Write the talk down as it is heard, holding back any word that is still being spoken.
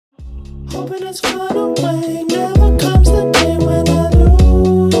Hoping it's far away, never comes the day when I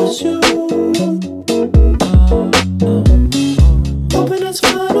lose you. Hoping it's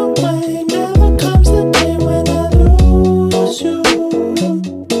far away, never comes the day when I lose you.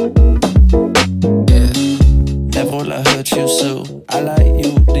 Yeah, never will I hurt you, so I like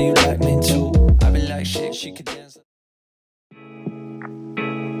you, do you like me too? I be like shit, she could dance.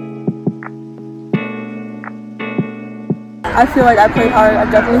 I feel like I played hard.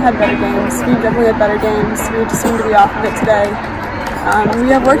 I've definitely had better games. We definitely had better games. We just seem to be off of it today. We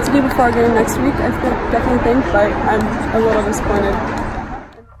have work to do before our game next week, I definitely think, but I'm a little disappointed.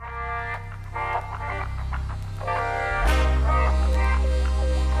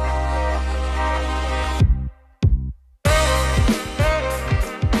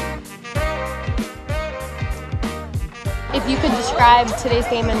 If you could describe today's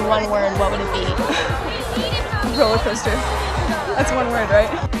game in one word, what would it be? Roller coaster. That's one word, right?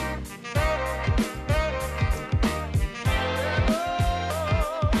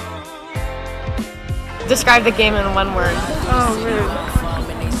 Describe the game in one word. Oh man.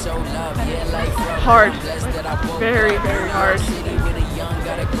 Hard. Very, very hard.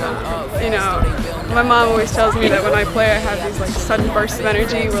 You know, my mom always tells me that when I play I have these like sudden bursts of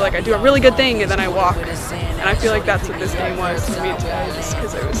energy where like I do a really good thing and then I walk. And I feel like that's what this game was for me today, just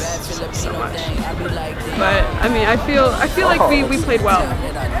because it was so much. But I mean, I feel like we played well.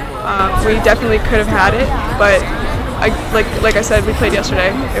 We definitely could have had it, but like I said, we played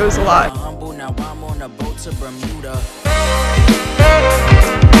yesterday. It was a lot.